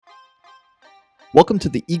Welcome to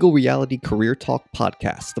the Eagle Reality Career Talk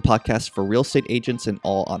podcast, the podcast for real estate agents and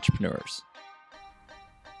all entrepreneurs.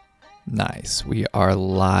 Nice. We are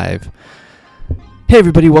live. Hey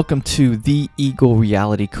everybody, welcome to the Eagle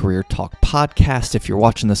Reality Career Talk podcast. If you're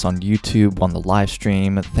watching this on YouTube on the live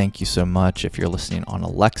stream, thank you so much. If you're listening on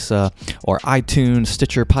Alexa or iTunes,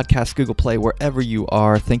 Stitcher, Podcast, Google Play, wherever you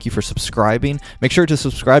are, thank you for subscribing. Make sure to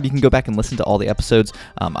subscribe. You can go back and listen to all the episodes.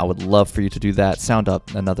 I would love for you to do that. Sound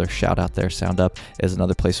Up, another shout out there. Sound Up is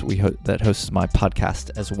another place that hosts my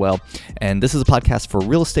podcast as well. And this is a podcast for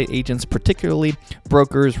real estate agents, particularly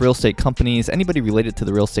brokers, real estate companies, anybody related to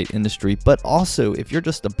the real estate industry, but also if you're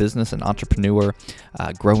just a business and entrepreneur,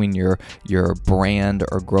 growing your brand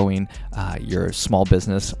or growing your small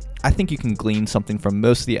business, I think you can glean something from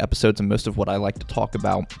most of the episodes and most of what I like to talk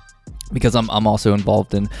about, because I'm also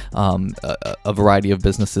involved in a variety of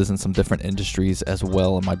businesses in some different industries as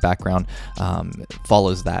well, and my background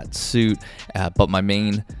follows that suit. But my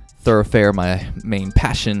main thoroughfare, my main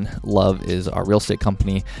passion, love is our real estate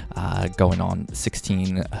company, going on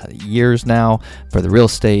 16 years now for the real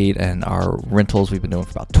estate, and our rentals we've been doing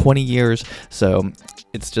for about 20 years. So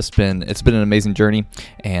it's been an amazing journey,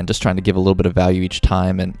 and just trying to give a little bit of value each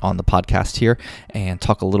time and on the podcast here, and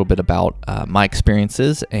talk a little bit about my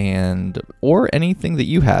experiences or anything that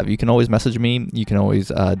you have. You can always message me. You can always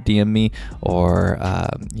DM me, or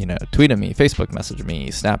tweet at me, Facebook message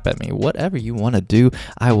me, snap at me, whatever you want to do.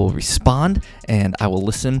 I will respond, and I will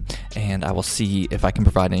listen, and I will see if I can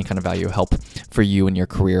provide any kind of value or help for you in your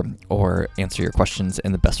career, or answer your questions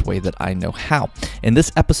in the best way that I know how. In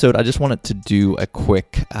this episode, I just wanted to do a quick,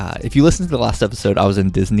 if you listened to the last episode, I was in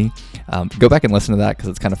Disney. Go back and listen to that, because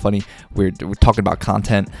it's kind of funny. We're talking about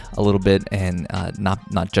content a little bit, and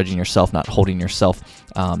not judging yourself, not holding yourself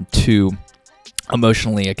too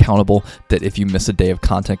emotionally accountable that if you miss a day of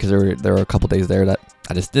content, because there were a couple days there that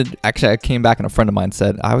I just did. Actually, I came back and a friend of mine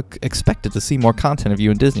said, I expected to see more content of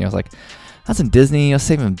you in Disney. I was like, that's in Disney. I was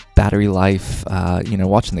saving battery life,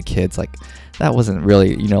 watching the kids. Like, that wasn't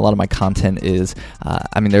really, a lot of my content is,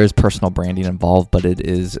 there is personal branding involved, but it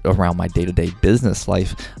is around my day-to-day business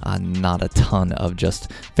life, not a ton of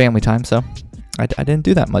just family time. So I didn't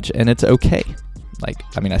do that much, and it's okay.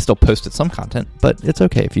 I still posted some content, but it's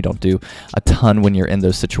okay if you don't do a ton when you're in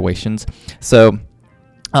those situations. So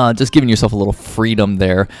just giving yourself a little freedom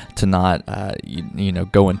there to not,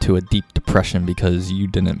 go into a deep depression because you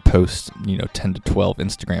didn't post, 10 to 12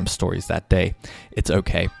 Instagram stories that day. It's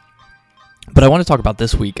okay. But I want to talk about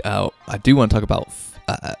this week. I do want to talk about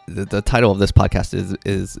the title of this podcast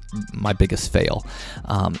is My Biggest Fail.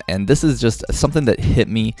 And this is just something that hit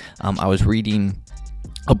me. I was reading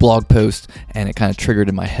a blog post, and it kind of triggered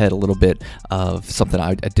in my head a little bit of something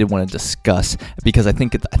I did want to discuss, because I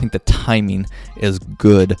think the timing is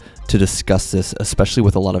good to discuss this, especially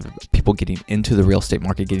with a lot of people getting into the real estate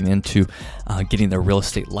market, getting into getting their real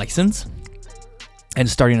estate license, and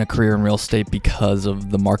starting a career in real estate because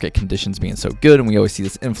of the market conditions being so good. And we always see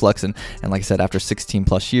this influx. And like I said, after 16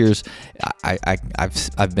 plus years,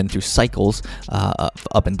 I've been through cycles of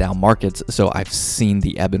up and down markets. So I've seen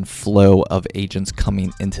the ebb and flow of agents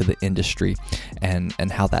coming into the industry, and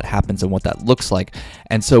how that happens and what that looks like.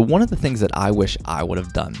 And so one of the things that I wish I would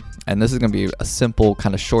have done, and this is going to be a simple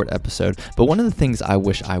kind of short episode, but one of the things I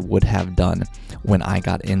wish I would have done when I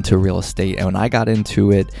got into real estate, and when I got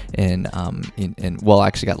into it I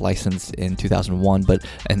actually got licensed in 2001, but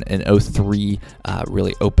in 2003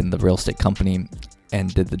 really opened the real estate company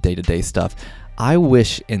and did the day-to-day stuff. I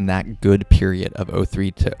wish in that good period of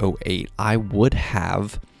 2003 to 2008, I would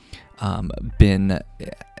have been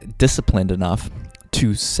disciplined enough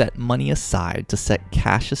to set money aside, to set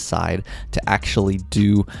cash aside, to actually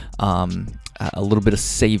do a little bit of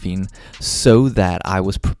saving, so that I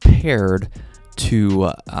was prepared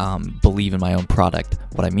to believe in my own product.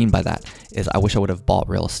 What I mean by that is, I wish I would have bought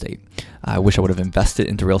real estate. I wish I would have invested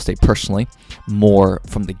into real estate personally more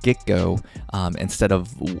from the get-go, instead of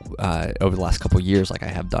over the last couple of years like I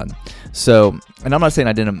have done. So, and I'm not saying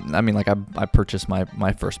I didn't. I purchased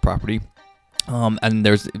my first property. And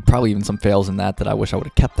there's probably even some fails in that I wish I would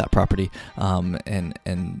have kept that property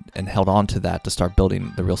and held on to that to start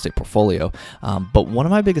building the real estate portfolio. But one of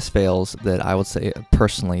my biggest fails that I would say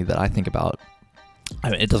personally that I think about,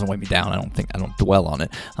 it doesn't weigh me down. I don't dwell on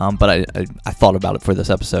it. But I thought about it for this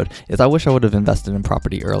episode, is I wish I would have invested in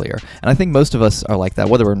property earlier. And I think most of us are like that,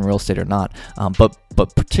 whether we're in real estate or not.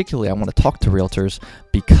 But particularly I want to talk to realtors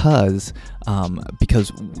because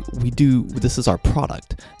we do, this is our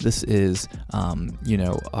product. This is,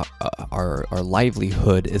 our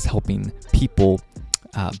livelihood is helping people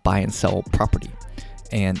buy and sell property.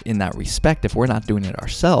 And in that respect, if we're not doing it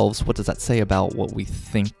ourselves, what does that say about what we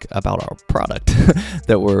think about our product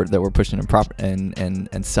that we're pushing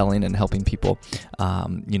and selling and helping people,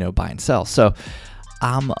 buy and sell? So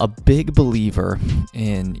I'm a big believer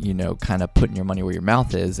in, kind of putting your money where your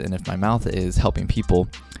mouth is. And if my mouth is helping people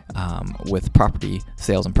with property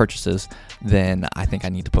sales and purchases, then I think I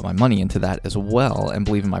need to put my money into that as well and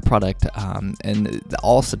believe in my product. And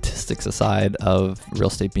all statistics aside of real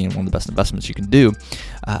estate being one of the best investments you can do,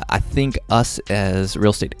 I think us as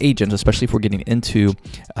real estate agents, especially if we're getting into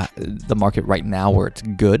the market right now where it's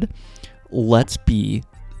good, let's be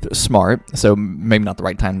smart. So maybe not the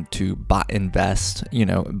right time to buy and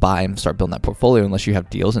start building that portfolio unless you have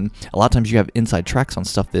deals. And a lot of times you have inside tracks on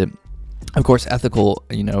stuff that, of course, ethical,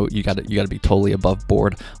 you got to be totally above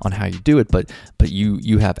board on how you do it, but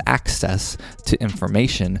you have access to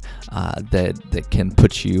information that can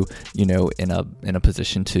put you, in a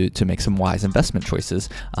position to make some wise investment choices,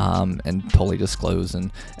 and totally disclose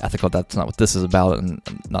and ethical. That's not what this is about, and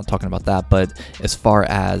I'm not talking about that. But as far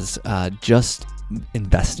as just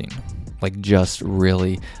investing, like just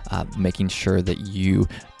really making sure that you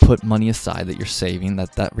put money aside, that you're saving,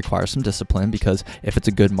 that requires some discipline, because if it's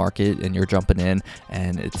a good market and you're jumping in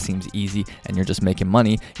and it seems easy and you're just making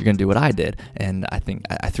money, you're going to do what I did. And I think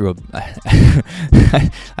I threw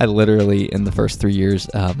I literally, in the first 3 years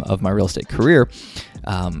of my real estate career,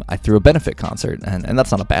 I threw a benefit concert, and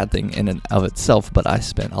that's not a bad thing in and of itself, but I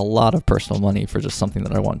spent a lot of personal money for just something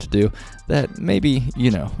that I wanted to do that maybe,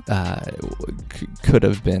 could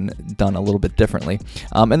have been done a little bit differently.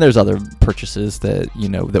 And there's other purchases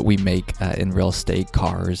that we make in real estate,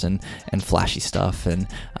 cars and flashy stuff and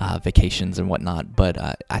vacations and whatnot.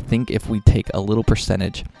 But I think if we take a little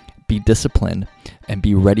percentage, be disciplined, and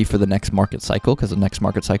be ready for the next market cycle, because the next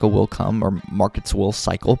market cycle will come, or markets will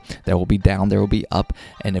cycle. There will be down, there will be up.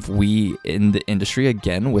 And if we in the industry,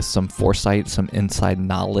 again, with some foresight, some inside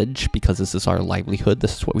knowledge, because this is our livelihood,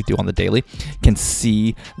 this is what we do on the daily, can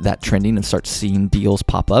see that trending and start seeing deals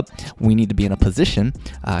pop up, we need to be in a position,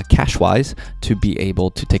 cash-wise, to be able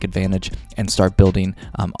to take advantage and start building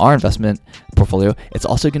our investment portfolio. It's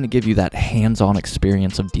also going to give you that hands-on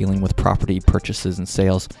experience of dealing with property purchases and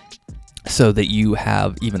sales, so that you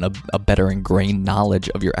have even a better ingrained knowledge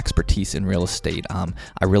of your expertise in real estate.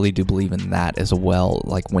 I really do believe in that as well.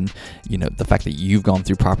 Like when, the fact that you've gone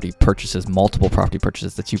through property purchases, multiple property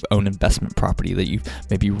purchases, that you've owned investment property, that you've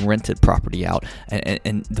maybe rented property out,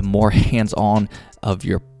 and the more hands-on of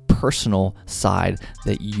your personal side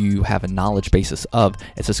that you have a knowledge basis of,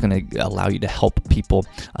 it's just going to allow you to help people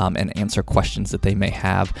and answer questions that they may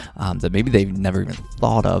have that maybe they've never even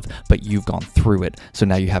thought of, but you've gone through it. So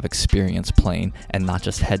now you have experience playing and not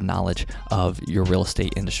just head knowledge of your real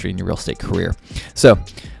estate industry and your real estate career. So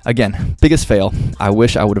again, biggest fail. I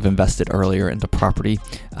wish I would have invested earlier into property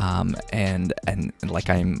and like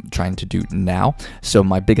I'm trying to do now. So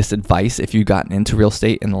my biggest advice, if you've gotten into real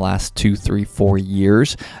estate in the last 2, 3, 4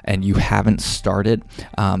 years and you haven't started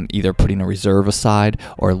either putting a reserve aside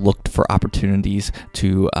or looked for opportunities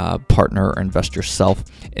to partner or invest yourself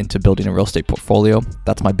into building a real estate portfolio,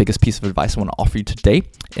 that's my biggest piece of advice I want to offer you today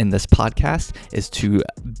in this podcast, is to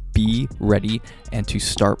be ready and to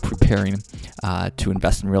start preparing to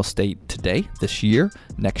invest in real estate today, this year,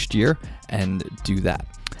 next year, and do that.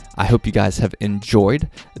 I hope you guys have enjoyed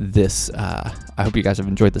this.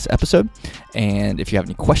 This episode. And if you have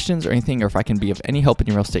any questions or anything, or if I can be of any help in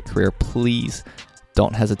your real estate career, please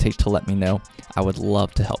don't hesitate to let me know. I would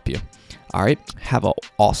love to help you. All right. Have an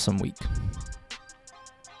awesome week.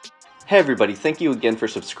 Hey everybody, thank you again for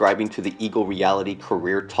subscribing to the Eagle Reality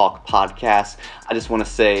Career Talk podcast. I just want to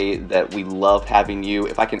say that we love having you.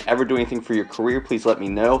 If I can ever do anything for your career, please let me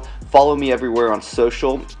know. Follow me everywhere on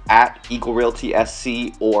social, at Eagle Realty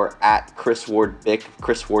SC or at Chris Ward Bic,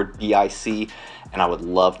 Chris Ward BIC, and I would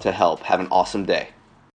love to help. Have an awesome day.